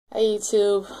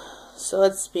YouTube. So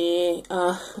it's me.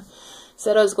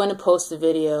 Said I was going to post a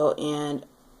video, and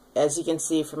as you can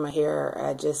see from my hair,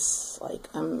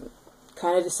 I'm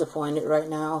kind of disappointed right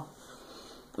now.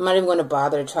 I'm not even going to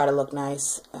bother to try to look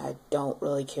nice. I don't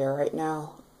really care right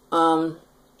now.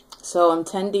 So I'm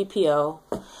 10 DPO,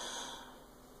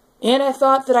 and I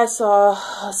thought that I saw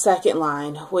a second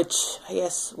line, which I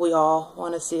guess we all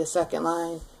want to see a second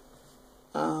line.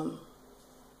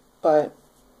 But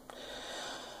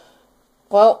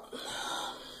well,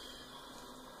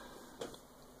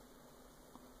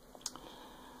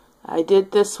 I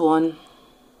did this one.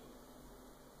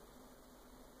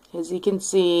 As you can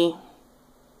see,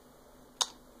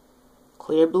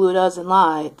 Clear Blue doesn't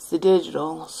lie. It's the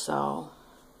digital, so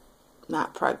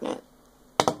not pregnant.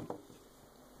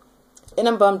 And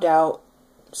I'm bummed out,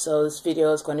 so this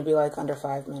video is going to be like under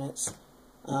 5 minutes.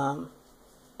 I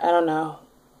don't know.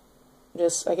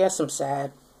 I guess I'm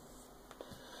sad.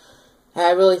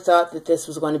 I really thought that this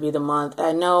was going to be the month.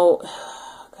 I know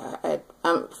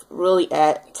I'm really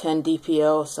at 10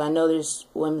 DPO, so I know there's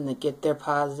women that get their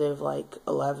positive like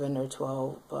 11 or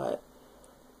 12, but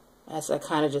I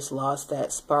kind of just lost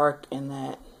that spark and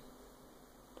that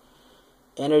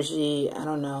energy. I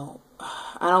don't know.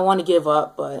 I don't want to give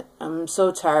up, but I'm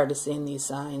so tired of seeing these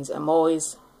signs. I'm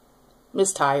always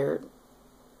tired.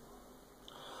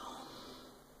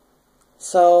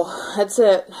 So that's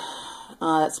it.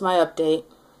 That's my update.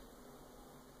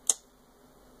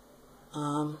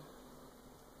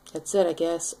 That's it, I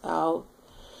guess. I'll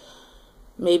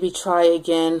maybe try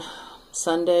again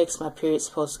Sunday, because my period's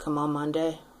supposed to come on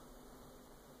Monday.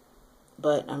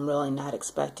 But I'm really not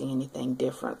expecting anything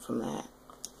different from that.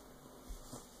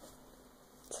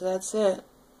 So that's it.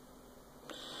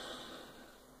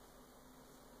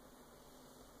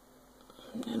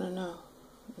 I don't know.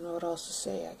 I don't know what else to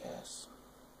say, I guess.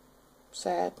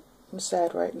 Sad. I'm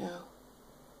sad right now.